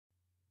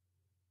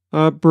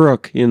A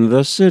Brook in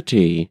the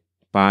City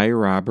by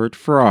Robert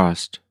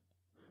Frost.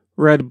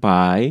 Read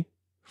by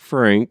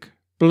Frank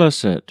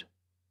Blissett.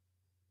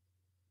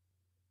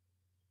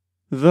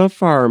 The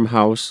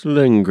farmhouse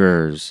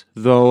lingers,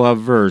 though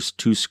averse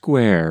to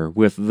square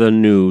with the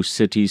new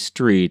city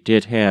street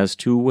it has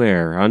to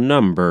wear a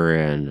number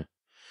in.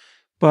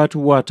 But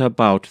what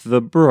about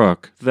the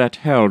brook that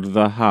held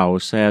the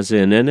house as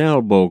in an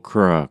elbow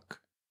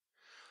crook?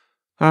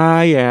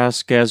 I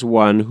ask as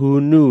one who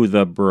knew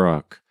the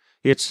brook,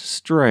 its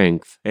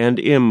strength and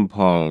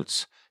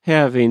impulse,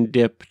 having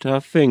dipped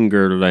a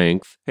finger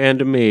length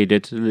and made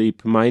it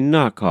leap my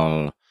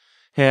knuckle,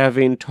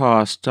 having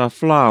tossed a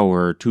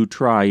flower to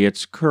try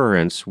its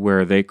currents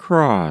where they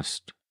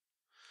crossed.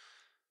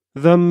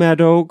 The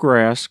meadow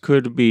grass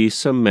could be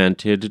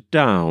cemented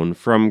down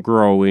from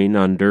growing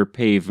under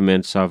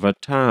pavements of a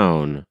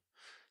town,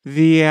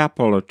 the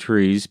apple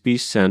trees be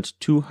sent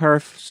to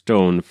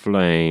hearthstone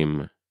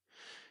flame.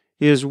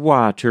 Is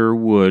water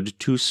wood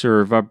to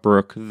serve a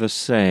brook the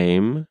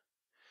same?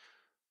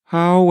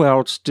 How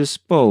else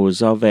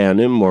dispose of an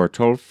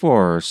immortal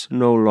force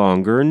no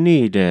longer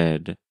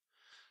needed?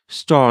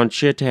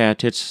 Staunch it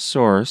at its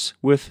source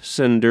with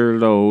cinder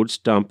loads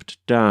dumped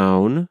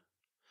down?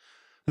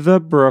 The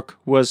brook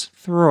was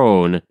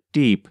thrown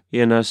deep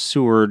in a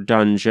sewer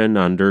dungeon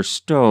under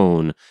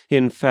stone,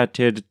 in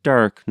fetid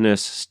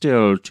darkness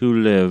still to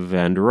live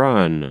and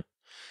run.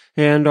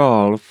 And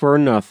all for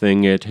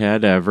nothing it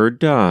had ever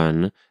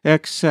done,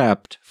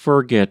 except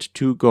forget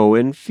to go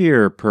in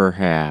fear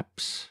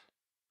perhaps.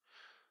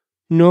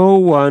 No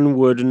one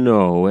would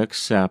know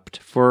except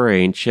for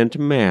ancient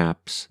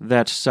maps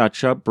that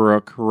such a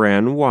brook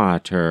ran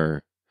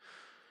water.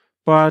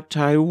 But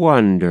I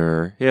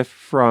wonder if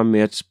from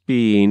its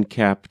being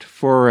kept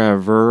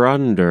forever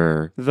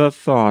under, the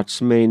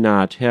thoughts may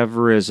not have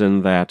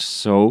risen that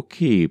so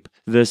keep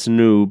this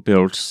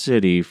new-built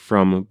city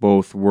from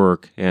both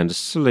work and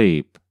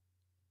sleep.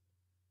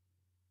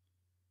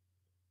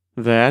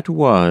 That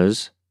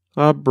was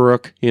A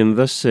Brook in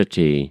the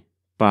City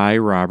by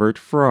Robert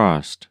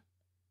Frost.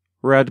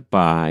 Read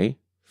by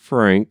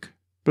Frank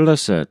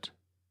Blissett.